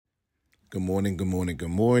Good morning, good morning, good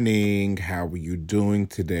morning. How are you doing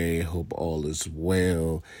today? Hope all is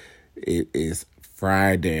well. It is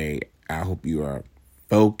Friday. I hope you are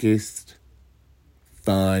focused,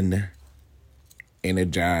 fun,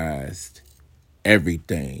 energized,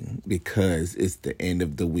 everything, because it's the end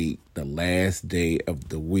of the week, the last day of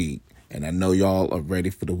the week. And I know y'all are ready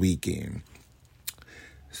for the weekend.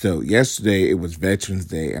 So yesterday it was Veterans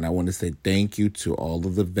Day, and I want to say thank you to all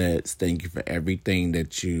of the vets. Thank you for everything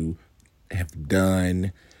that you have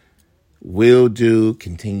done, will do,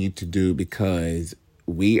 continue to do, because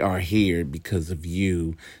we are here because of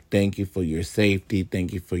you. Thank you for your safety.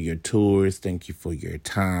 Thank you for your tours. Thank you for your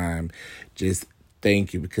time. Just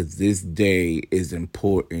thank you, because this day is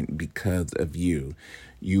important because of you.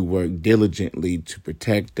 You work diligently to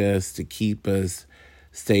protect us, to keep us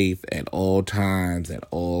safe at all times, at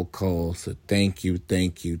all costs. So thank you,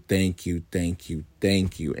 thank you, thank you, thank you,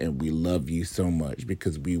 thank you. And we love you so much,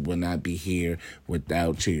 because we will not be here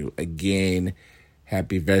without you. Again,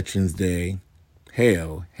 happy Veterans Day.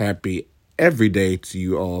 Hell, happy every day to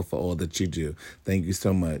you all for all that you do. Thank you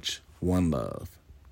so much. One love.